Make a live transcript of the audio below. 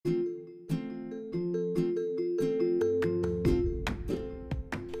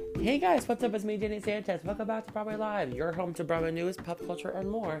Hey guys, what's up? It's me, Danny Sanchez. Welcome back to Broadway Live, your home to Broadway news, pop culture, and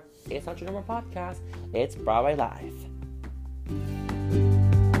more. It's not your normal podcast, it's Broadway Live.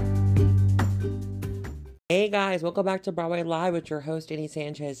 Hey guys, welcome back to Broadway Live with your host, Danny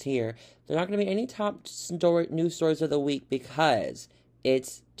Sanchez here. There are not going to be any top news stories of the week because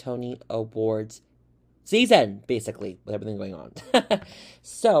it's Tony Awards season, basically, with everything going on.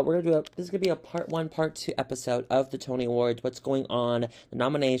 So we're gonna this is gonna be a part 1, part 2 episode of the Tony Awards. What's going on, the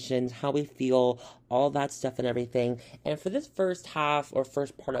nominations, how we feel, all that stuff and everything. And for this first half or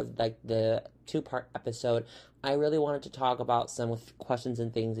first part of like the 2-part episode, I really wanted to talk about some questions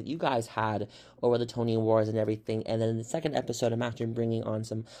and things that you guys had over the Tony Awards and everything. And then in the second episode, I'm actually bringing on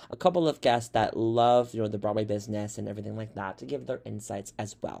a couple of guests that love, the Broadway business and everything like that to give their insights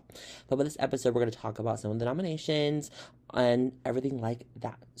as well. But with this episode, we're going to talk about some of the nominations and everything like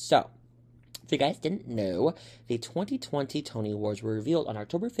that. So, if you guys didn't know, the 2020 Tony Awards were revealed on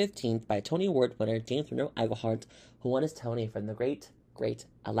October 15th by Tony Award winner James Monroe Iglehart, who won his Tony from the great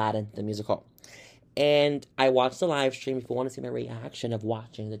Aladdin the musical. And I watched the live stream. If you want to see my reaction of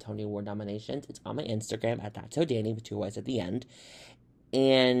watching the Tony Award nominations, it's on my Instagram at ThatSoDanny with 2 Y's at the end.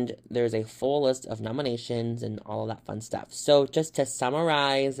 And there's a full list of nominations and all of that fun stuff. So just to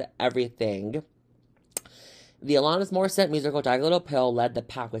summarize everything, the Alanis Morissette musical Jagged Little Pill led the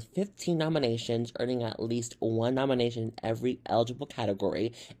pack with 15 nominations, earning at least 1 nomination in every eligible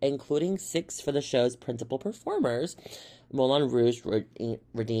category, including 6 for the show's principal performers. Moulin Rouge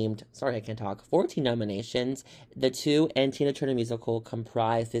redeemed 14 nominations. The 2 and Tina Turner musical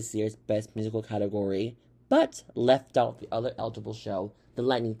comprised this year's Best Musical category, but left out the other eligible show, The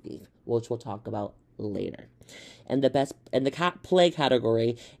Lightning Thief, which we'll talk about later. And the cat play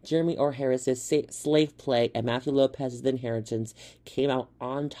category, Jeremy O'Harris's Slave Play and Matthew Lopez's The Inheritance came out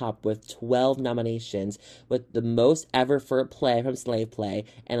on top with 12 nominations, with the most ever for a play from Slave Play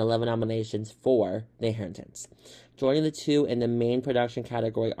and 11 nominations for The Inheritance. Joining the 2 in the main production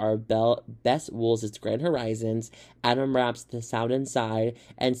category are Bess Wools's Grand Horizons, Adam Rapp's The Sound Inside,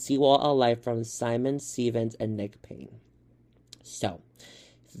 and Seawall of Life from Simon Stevens and Nick Payne. So,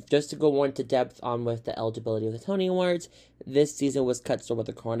 just to go more into depth on with the eligibility of the Tony Awards, this season was cut short with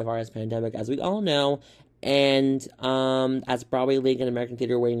the coronavirus pandemic, as we all know. And as Broadway League and American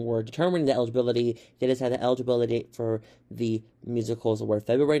Theater Wing were determining the eligibility, they decided the eligibility for the musicals were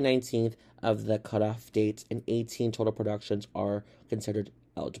February 19th of the cutoff dates, and 18 total productions are considered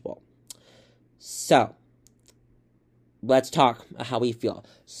eligible. So, let's talk how we feel.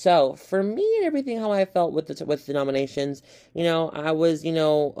 So, for me and everything, how I felt with the nominations, I was,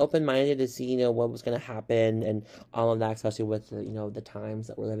 open-minded to see, what was going to happen and all of that, especially with, the times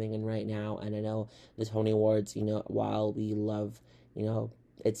that we're living in right now. And I know the Tony Awards, while we love,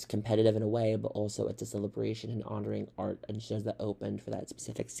 it's competitive in a way, but also it's a celebration and honoring art and shows that opened for that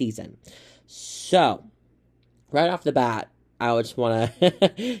specific season. So, right off the bat, I just want to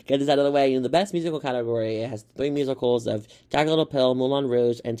get this out of the way. The Best Musical category, it has 3 musicals of Jagged Little Pill, Moulin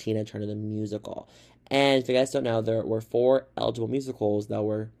Rouge, and Tina Turner the Musical. And if you guys don't know, there were 4 eligible musicals that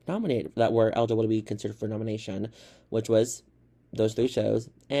were eligible to be considered for nomination, which was those 3 shows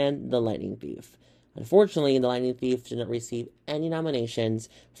and The Lightning Thief. Unfortunately, The Lightning Thief did not receive any nominations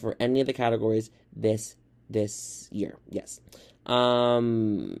for any of the categories this year. Yes.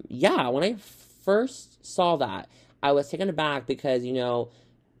 When I first saw that, I was taken aback because,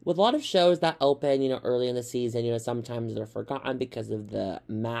 with a lot of shows that open, early in the season, sometimes they're forgotten because of the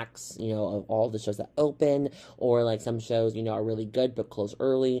max, of all the shows that open, or like some shows, are really good but close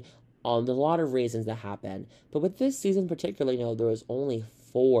early. There's a lot of reasons that happen. But with this season particularly, there was only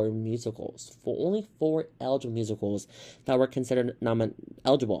 4 musicals, only 4 eligible musicals that were considered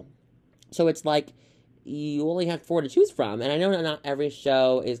eligible. So it's like, you only have 4 to choose from, and I know not every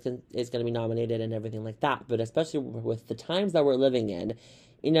show is going to be nominated and everything like that, but especially with the times that we're living in,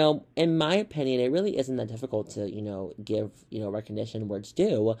 in my opinion, it really isn't that difficult to, give, recognition where it's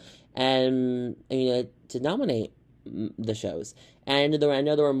due, and, to nominate the shows. And I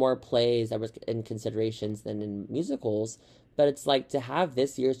know there were more plays that were in considerations than in musicals, but it's like to have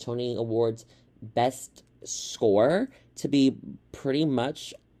this year's Tony Awards Best Score to be pretty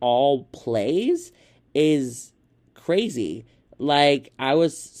much all plays is crazy. Like, I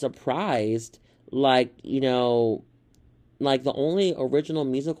was surprised, the only original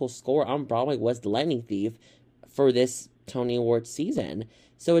musical score on Broadway was The Lightning Thief for this Tony Awards season.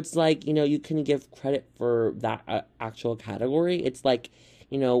 So it's like, you can give credit for that actual category. It's like,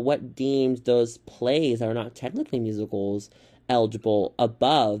 what deems those plays that are not technically musicals eligible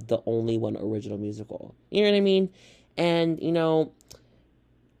above the only one original musical. You know what I mean? And,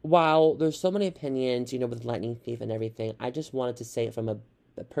 while there's so many opinions, with Lightning Thief and everything, I just wanted to say it from a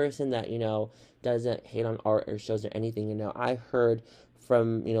a person that, doesn't hate on art or shows or anything. I heard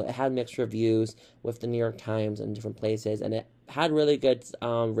from, it had mixed reviews with the New York Times and different places, and it had really good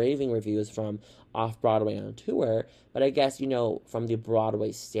raving reviews from Off Broadway on tour. But I guess, from the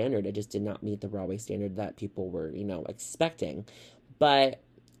Broadway standard, it just did not meet the Broadway standard that people were, expecting. But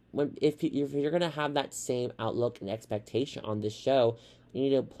if you're gonna have that same outlook and expectation on this show, you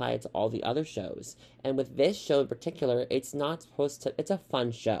need to apply it to all the other shows. And with this show in particular, it's not supposed to. It's a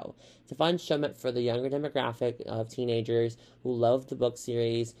fun show. It's a fun show meant for the younger demographic of teenagers who love the book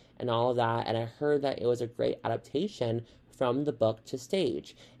series and all of that. And I heard that it was a great adaptation from the book to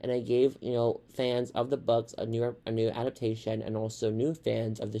stage, and I gave fans of the books a new adaptation, and also new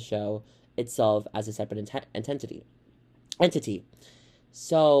fans of the show itself as a separate entity.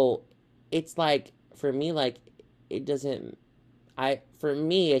 So it's like, for me, like, it doesn't. For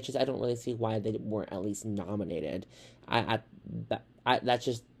me, it's just, I don't really see why they weren't at least nominated. That's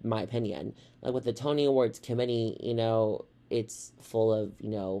just my opinion. Like, with the Tony Awards committee, it's full of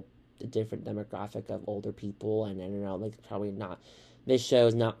the different demographic of older people, and I don't know, like, probably not. This show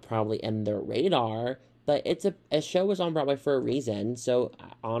is not probably in their radar, but it's a show was on Broadway for a reason. So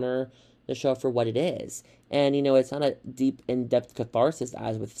I honor the show for what it is. And, it's not a deep, in-depth catharsis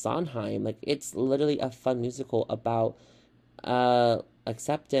as with Sondheim. Like, it's literally a fun musical about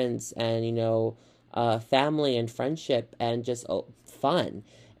acceptance and, family and friendship and just fun.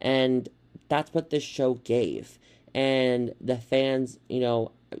 And that's what this show gave. And the fans,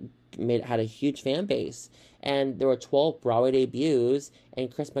 had a huge fan base. And there were 12 Broadway debuts,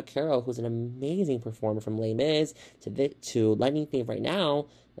 and Chris McCarroll, who's an amazing performer from Les Mis to Lightning Thief right now,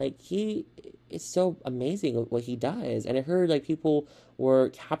 like, he is so amazing at what he does. And I heard, like, people were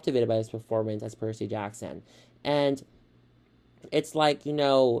captivated by his performance as Percy Jackson. And it's like,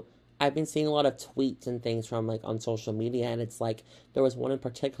 I've been seeing a lot of tweets and things from, like, on social media, and it's like, there was one in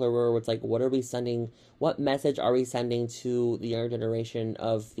particular where it's like, what message are we sending to the younger generation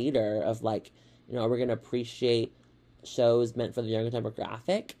of theater, of, like, are we going to appreciate shows meant for the younger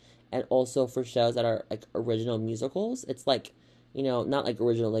demographic, and also for shows that are, like, original musicals? It's like, not like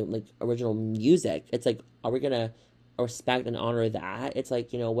original, like original music. It's like, are we going to respect and honor that? It's like,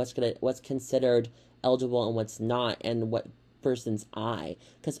 what's considered eligible and what's not, and what person's eye,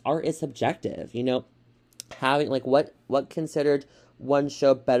 because art is subjective. Having, like, what considered one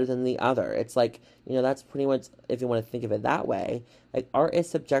show better than the other. It's like, that's pretty much, if you want to think of it that way, like, art is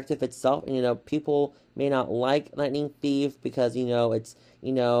subjective itself. And people may not like Lightning Thief because it's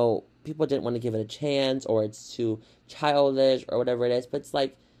people didn't want to give it a chance, or it's too childish, or whatever it is. But it's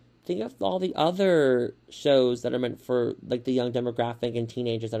like, think of all the other shows that are meant for, like, the young demographic and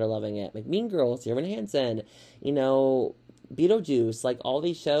teenagers that are loving it, like Mean Girls, Evan Hansen, Beetlejuice, like, all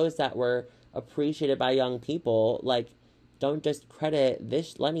these shows that were appreciated by young people. Like, don't just credit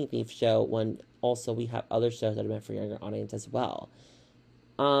this Lightning Thief show when also we have other shows that are meant for younger audience as well.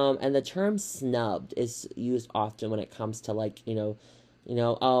 And the term snubbed is used often when it comes to, like,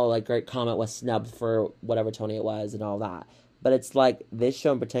 like, Great Comet was snubbed for whatever Tony it was and all that. But it's like, this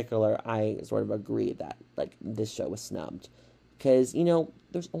show in particular, I sort of agree that, like, this show was snubbed. Because,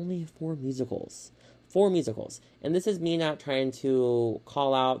 there's only 4 musicals. 4 musicals. And this is me not trying to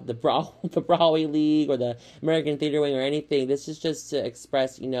call out the Broadway League or the American Theater Wing or anything. This is just to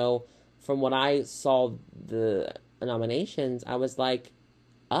express, from what I saw the nominations, I was like,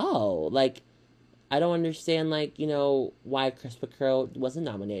 oh, like, I don't understand, like, why Chris McCarroll wasn't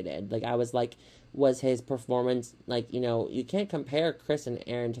nominated. Like, I was like, was his performance, like, you can't compare Chris and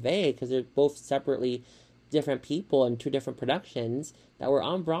Aaron Tveit because they're both separately different people in 2 different productions that were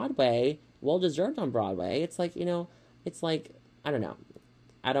on Broadway, well deserved on Broadway. It's like, it's like, I don't know.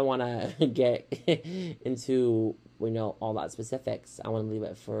 I don't want to get into, all that specifics. I want to leave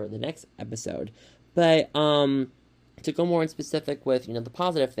it for the next episode. But, to go more in specific with, the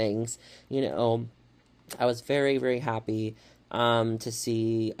positive things, I was very, very happy to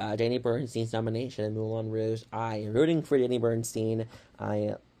see Danny Bernstein's nomination in Moulin Rouge. I am rooting for Danny Bernstein.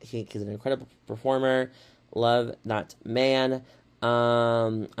 He's an incredible performer. Love that man.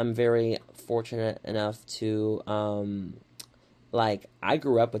 I'm very fortunate enough to, I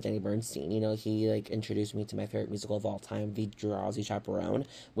grew up with Danny Bernstein. He, like, introduced me to my favorite musical of all time, The Drowsy Chaperone,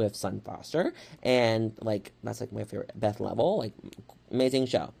 with Sutton Foster. And, like, that's, like, my favorite. Beth Level, like, amazing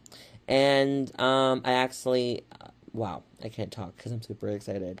show. And, I actually, wow, I can't talk because I'm super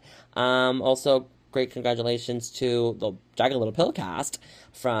excited. Also great congratulations to the Jagged Little Pill cast,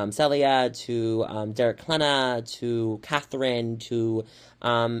 from Celia to Derek Klena to Catherine to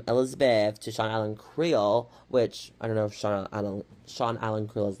Elizabeth to Sean Allen Creel, which I don't know if Sean Allen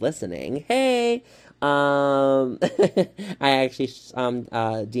Creel is listening. Hey! I actually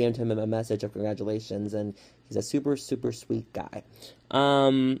DM'd him a message of congratulations, and he's a super, super sweet guy.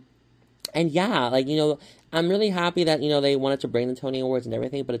 And yeah, like, I'm really happy that, they wanted to bring the Tony Awards and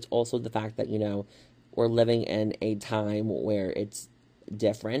everything, but it's also the fact that, we're living in a time where it's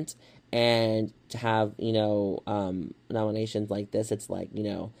different, and to have, nominations like this, it's like,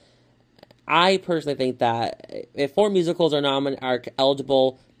 I personally think that if 4 musicals are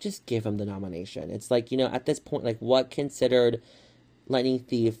eligible, just give them the nomination. It's like, at this point, like, what considered Lightning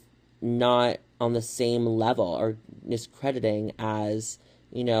Thief not on the same level or discrediting as,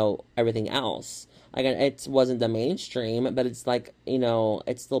 everything else? Like, it wasn't the mainstream, but it's like,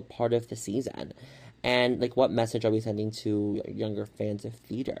 it's still part of the season. And, like, what message are we sending to younger fans of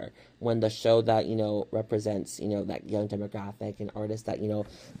theater when the show that, represents, that young demographic and artists that,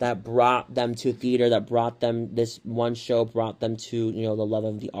 that brought them to theater, that brought them, this one show brought them to, the love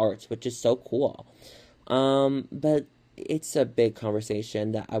of the arts, which is so cool. But it's a big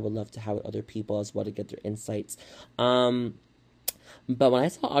conversation that I would love to have with other people as well to get their insights. But when I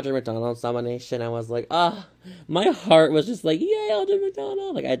saw Audra McDonald's nomination, I was like, my heart was just like, yay, Audra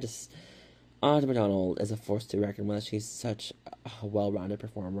McDonald. Like, Audra McDonald is a force to reckon with. She's such a well-rounded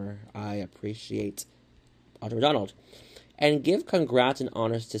performer. I appreciate Audra McDonald. And give congrats and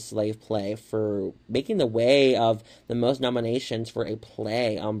honors to Slave Play for making the way of the most nominations for a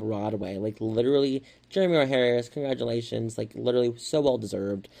play on Broadway. Like, literally, Jeremy O'Hara's, congratulations. Like, literally, so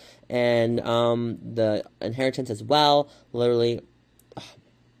well-deserved. And The Inheritance as well. Literally,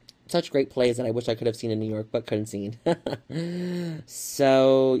 such great plays that I wish I could have seen in New York, but couldn't see.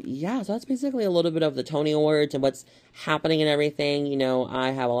 So that's basically a little bit of the Tony Awards and what's happening and everything.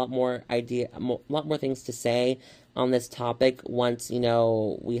 I have a lot more things to say on this topic once,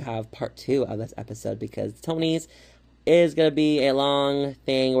 we have part 2 of this episode, because Tony's is going to be a long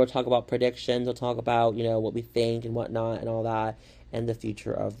thing. We'll talk about predictions. We'll talk about, what we think and whatnot and all that, and the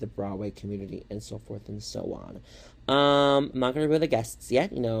future of the Broadway community and so forth and so on. I'm not going to reveal the guests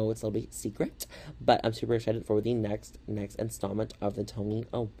yet, it's a little bit secret, but I'm super excited for the next installment of the Tony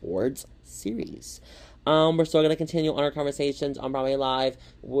Awards series. We're still going to continue on our conversations on Broadway Live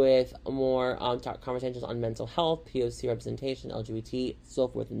with more conversations on mental health, POC representation, LGBT, so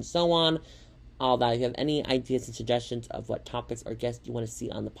forth and so on. All that. If you have any ideas and suggestions of what topics or guests you want to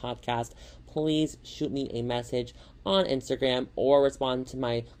see on the podcast, please shoot me a message on Instagram or respond to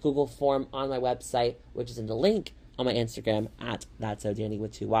my Google form on my website, which is in the link on my Instagram at That's So Danny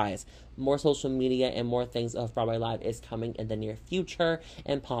with 2 Y's. More social media and more things of Broadway Live is coming in the near future,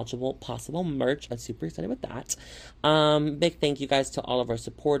 and possible merch. I'm super excited with that. Big thank you guys to all of our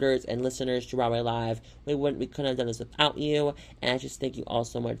supporters and listeners to Broadway Live. We couldn't have done this without you, and I just thank you all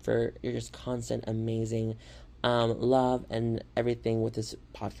so much for your just constant amazing love and everything with this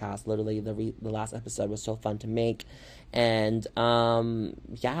podcast. Literally, the last episode was so fun to make, and I'm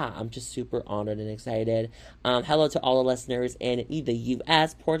just super honored and excited. Hello to all the listeners in the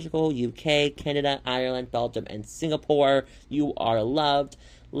US, Portugal, UK, Canada, Ireland, Belgium, and Singapore. You are loved.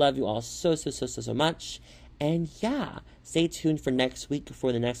 Love you all so much. And stay tuned for next week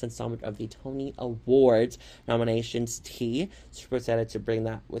for the next installment of the Tony Awards nominations tea. Super excited to bring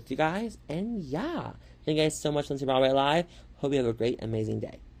that with you guys. And thank you guys so much for listening to Broadway Live. Hope you have a great, amazing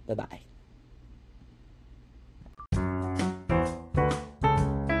day. Bye-bye.